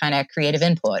get any kind of creative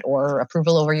input or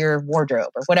approval over your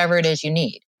wardrobe or whatever it is you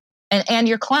need. And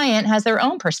your client has their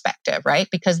own perspective, right?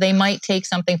 Because they might take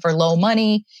something for low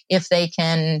money if they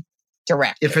can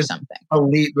direct or something.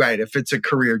 If it's a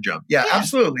career jump. Yeah,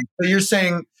 absolutely. So you're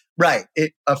saying, right,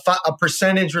 a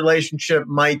percentage relationship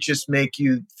might just make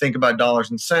you think about dollars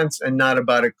and cents and not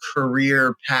about a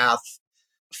career path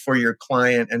for your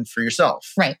client and for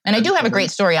yourself. Right. And I do have a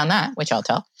great story on that, which I'll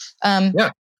tell. In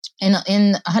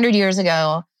 100 years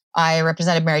ago, I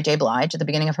represented Mary J. Blige at the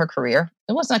beginning of her career.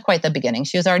 It wasn't quite the beginning.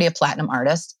 She was already a platinum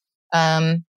artist.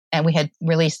 And we had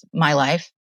released My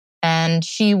Life. And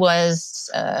she was,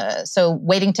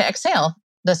 Waiting to Exhale,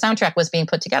 the soundtrack was being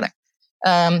put together.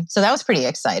 So that was pretty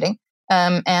exciting.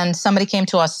 And somebody came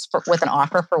to us with an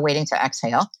offer for Waiting to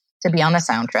Exhale to be on the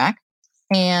soundtrack.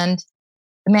 And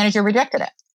the manager rejected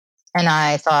it. And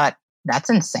I thought, that's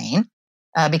insane.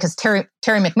 Because Terry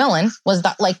McMillan was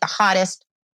the hottest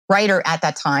writer at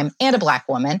that time and a Black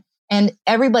woman. And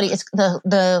everybody is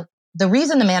the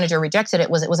reason the manager rejected it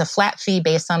was a flat fee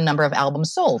based on number of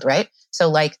albums sold, right? So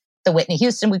like the Whitney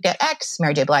Houston would get X,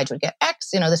 Mary J. Blige would get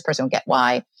X, this person would get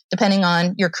Y, depending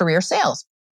on your career sales,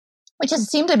 which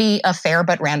seemed to be a fair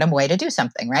but random way to do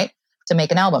something, right? To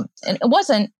make an album. And it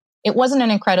wasn't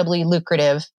an incredibly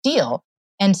lucrative deal.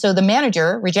 And so the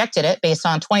manager rejected it based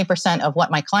on 20% of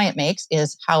what my client makes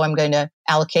is how I'm going to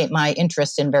allocate my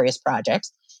interest in various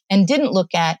projects. And didn't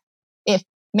look at if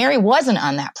Mary wasn't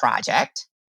on that project,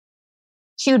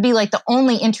 she would be like the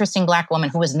only interesting Black woman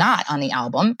who was not on the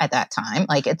album at that time.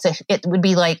 Like it would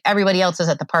be like everybody else is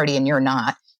at the party and you're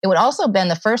not. It would also have been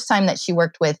the first time that she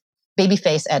worked with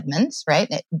Babyface Edmonds,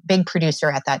 right? A big producer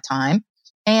at that time.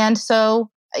 And so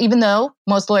even though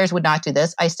most lawyers would not do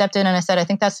this, I stepped in and I said, I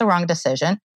think that's the wrong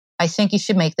decision. I think you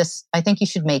should make this. I think you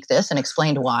should make this, and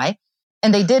explained why.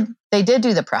 And they did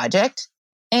do the project,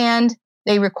 and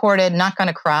they recorded Not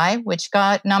Gonna Cry, which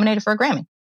got nominated for a Grammy.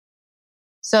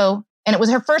 So, and it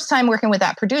was her first time working with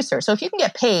that producer. So if you can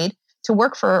get paid to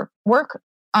work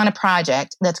on a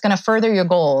project that's going to further your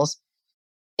goals,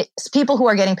 people who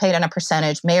are getting paid on a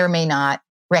percentage may or may not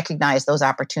recognize those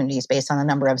opportunities based on the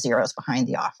number of zeros behind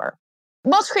the offer.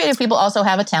 Most creative people also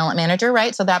have a talent manager,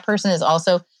 right? So that person is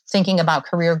also thinking about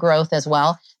career growth as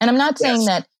well. And I'm not saying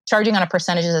that charging on a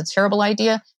percentage is a terrible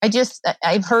idea.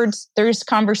 I've heard there's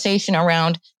conversation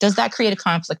around, does that create a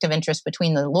conflict of interest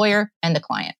between the lawyer and the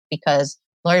client? Because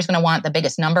the lawyer's going to want the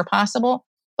biggest number possible.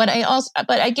 But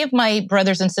I give my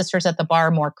brothers and sisters at the bar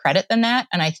more credit than that.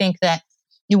 And I think that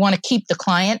you want to keep the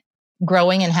client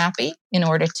growing and happy in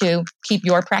order to keep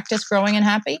your practice growing and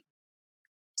happy.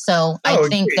 So I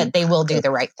think that they will do the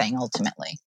right thing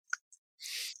ultimately.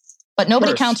 But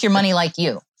nobody counts your money like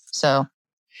you. So.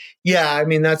 Yeah, I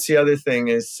mean, that's the other thing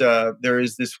is there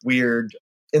is this weird,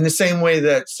 in the same way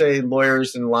that, say,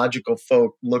 lawyers and logical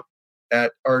folk look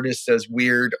at artists as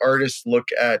weird, artists look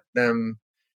at them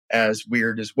as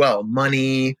weird as well.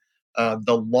 Money,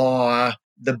 the law,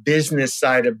 the business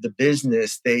side of the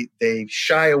business, they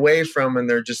shy away from, and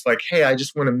they're just like, hey, I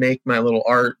just want to make my little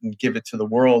art and give it to the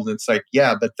world. And it's like,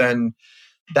 yeah, but then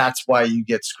that's why you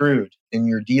get screwed in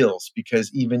your deals,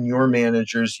 because even your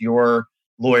managers, your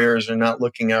lawyers are not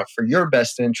looking out for your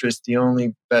best interest. The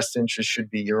only best interest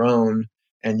should be your own.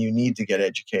 and you need to get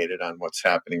educated on what's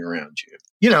happening around you.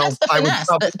 You know, That's the finesse.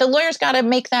 The lawyer's got to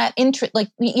make that like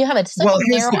you have such a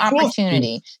narrow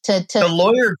opportunity to. The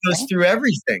lawyer goes through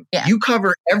everything. Yeah. You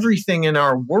cover everything in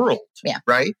our world,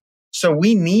 right? So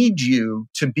we need you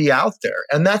to be out there,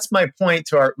 and that's my point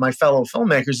to my fellow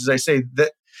filmmakers. As I say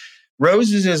that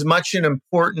Rose is as much an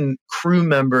important crew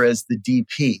member as the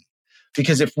DP.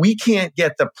 Because if we can't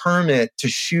get the permit to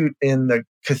shoot in the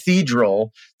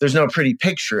cathedral, there's no pretty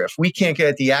picture. If we can't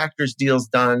get the actors deals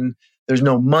done, there's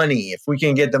no money. If we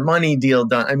can get the money deal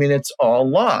done, I mean, it's all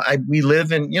law. We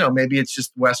live in, maybe it's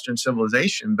just Western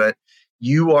civilization, but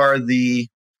you are the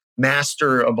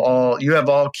master of all. You have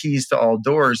all keys to all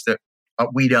doors that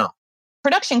we don't.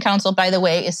 Production counsel, by the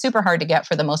way, is super hard to get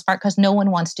for the most part because no one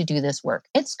wants to do this work.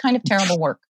 It's kind of terrible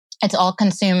work. It's all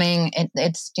consuming.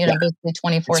 It's basically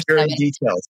 24/7. It's very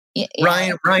detailed. Yeah.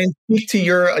 Ryan, speak to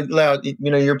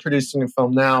you're producing a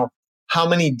film now. How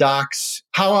many docs?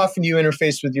 How often do you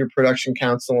interface with your production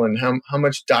counsel, and how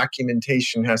much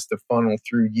documentation has to funnel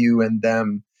through you and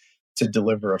them to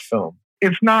deliver a film?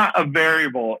 It's not a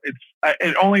variable.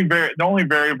 The only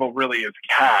variable really is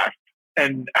cast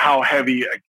and how heavy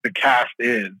the cast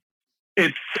is.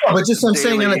 But just I'm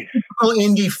saying on a typical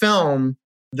indie film.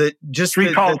 Minimum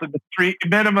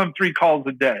 3 calls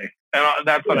a day, and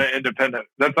that's on an independent.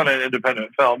 That's on an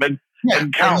independent film, and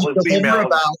countless emails.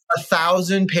 About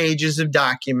 1,000 pages of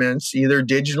documents, either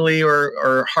digitally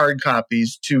or hard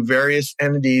copies, to various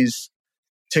entities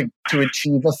to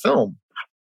achieve a film.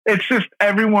 It's just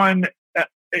everyone.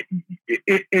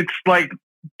 It's like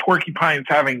porcupines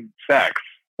having sex,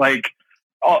 like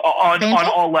on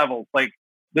all levels, like.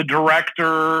 The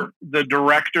director doesn't,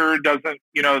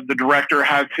 the director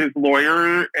has his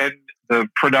lawyer and the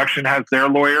production has their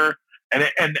lawyer,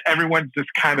 and everyone's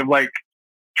just kind of like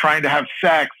trying to have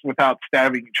sex without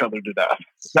stabbing each other to death.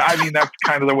 I mean, that's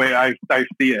kind of the way I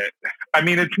see it. I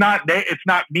mean, it's not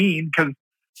mean because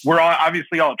we're all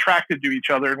obviously all attracted to each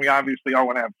other and we obviously all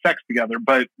want to have sex together.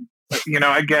 But,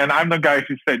 again, I'm the guy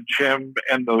who said Jim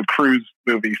and the Cruise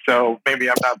movie, so maybe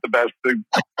I'm not the best. But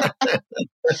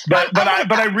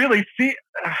I really see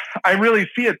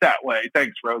it that way.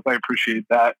 Thanks, Rose. I appreciate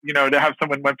that. To have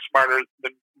someone much smarter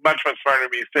than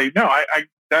me say, no, I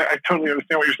totally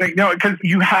understand what you're saying. No, because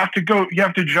you have to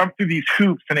jump through these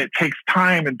hoops, and it takes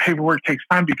time, and paperwork takes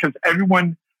time because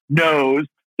everyone knows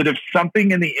that if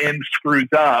something in the end screws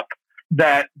up,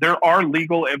 that there are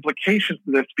legal implications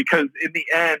to this, because in the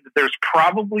end, there's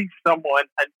probably an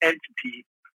entity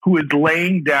who is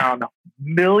laying down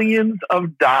millions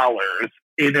of dollars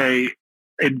in a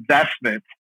investment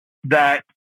that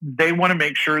they want to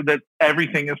make sure that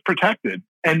everything is protected.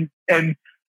 And if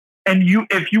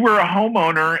you were a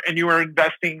homeowner and you were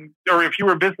investing, or if you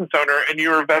were a business owner and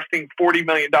you were investing $40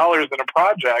 million in a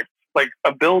project, like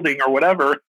a building or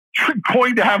whatever, you're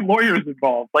going to have lawyers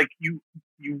involved. Like you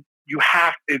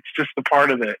have, it's just a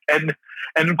part of it. And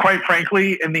quite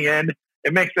frankly, in the end,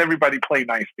 it makes everybody play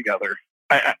nice together.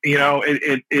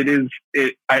 It's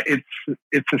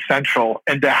essential.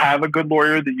 And to have a good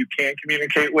lawyer that you can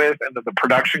communicate with and that the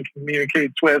production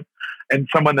communicates with, and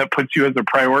someone that puts you as a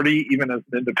priority, even as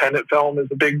an independent film, is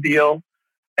a big deal.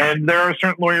 And there are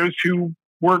certain lawyers who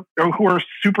are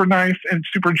super nice and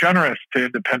super generous to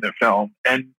independent film.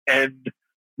 And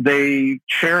they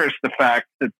cherish the fact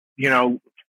that,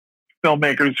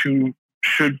 filmmakers who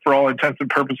should, for all intents and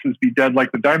purposes, be dead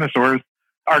like the dinosaurs,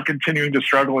 are continuing to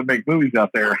struggle and make movies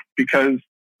out there, because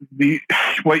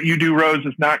what you do, Rose,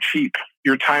 is not cheap.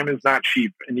 Your time is not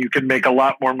cheap, and you can make a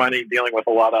lot more money dealing with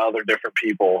a lot of other different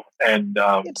people. And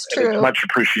it's true. It's much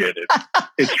appreciated.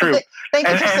 It's true. Thank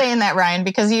you for saying that, Ryan,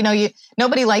 because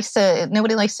nobody likes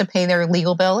to pay their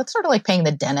legal bill. It's sort of like paying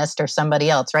the dentist or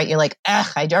somebody else, right? You're like,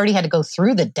 I already had to go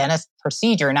through the dentist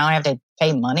procedure. Now I have to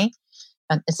pay money.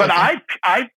 But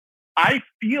I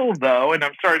feel, though, and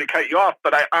I'm sorry to cut you off,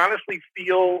 but I honestly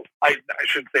feel, I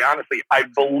shouldn't say honestly, I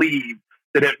believe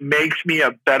that it makes me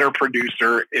a better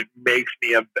producer.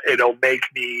 It'll make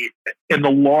me, in the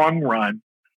long run,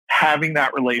 having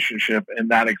that relationship and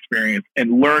that experience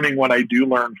and learning what I do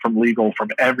learn from legal,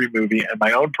 from every movie and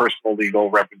my own personal legal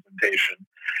representation,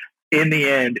 in the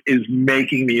end, is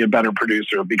making me a better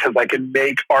producer, because I can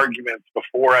make arguments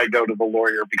before I go to the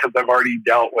lawyer because I've already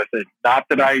dealt with it. Not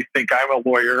that I think I'm a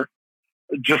lawyer,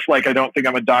 just like I don't think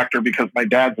I'm a doctor because my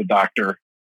dad's a doctor,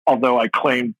 although I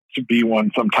claim to be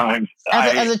one sometimes.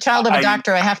 As a child of a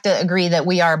doctor, I have to agree that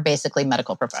we are basically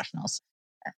medical professionals.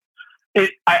 They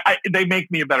make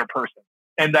me a better person.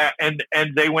 And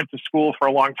they went to school for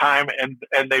a long time, and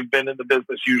they've been in the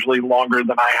business usually longer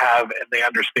than I have, and they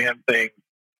understand things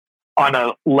on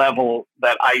a level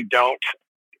that I don't,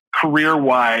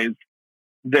 career-wise,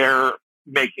 they're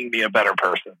making me a better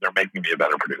person. They're making me a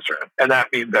better producer. And that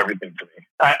means everything to me.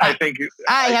 I think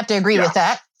I have to agree with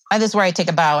that. This is where I take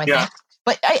a bow, I think.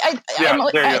 But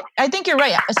I think you're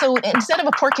right. So instead of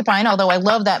a porcupine, although I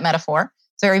love that metaphor,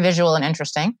 it's very visual and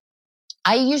interesting.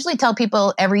 I usually tell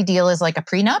people every deal is like a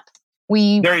prenup.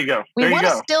 There you go. We want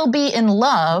to still be in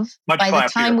love by the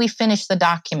time we finish the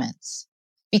documents,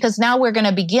 because now we're going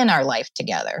to begin our life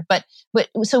together. But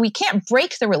so we can't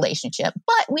break the relationship,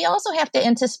 but we also have to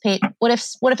anticipate what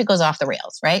if it goes off the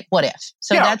rails, right? What if?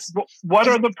 So what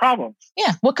are the problems?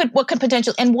 Yeah. What could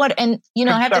potentially, and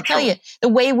I have to tell you, the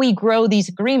way we grow these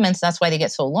agreements, that's why they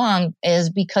get so long, is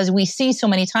because we see so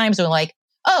many times we're like,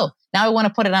 oh, now I want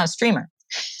to put it on a streamer.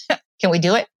 Can we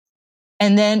do it?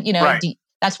 And then, right.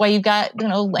 That's why you've got,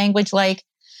 language like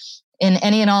in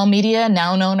any and all media,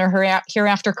 now known or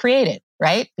hereafter created,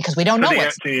 right? Because we don't know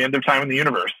what's to the end of time in the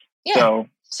universe. Yeah.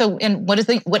 So, and what is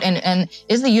and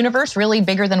is the universe really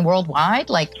bigger than worldwide?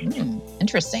 Like,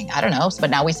 interesting. I don't know. But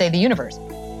now we say the universe.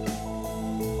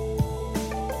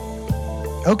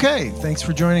 Okay. Thanks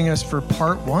for joining us for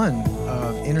part 1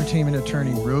 of entertainment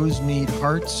attorney Rose Meade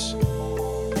Hart's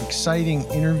exciting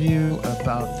interview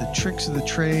about the tricks of the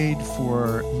trade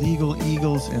for legal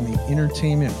eagles in the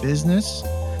entertainment business.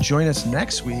 Join us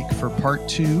next week for part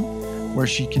 2, where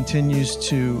she continues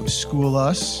to school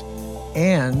us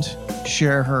and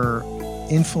share her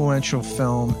influential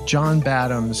film, John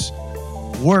Badham's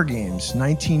War Games,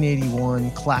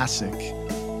 1981 classic,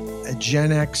 a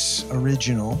Gen X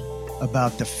original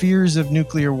about the fears of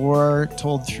nuclear war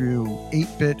told through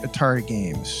 8-bit Atari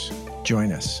games.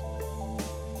 Join us.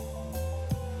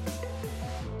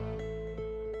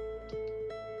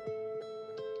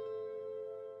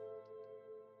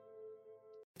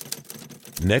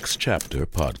 Next Chapter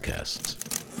Podcasts.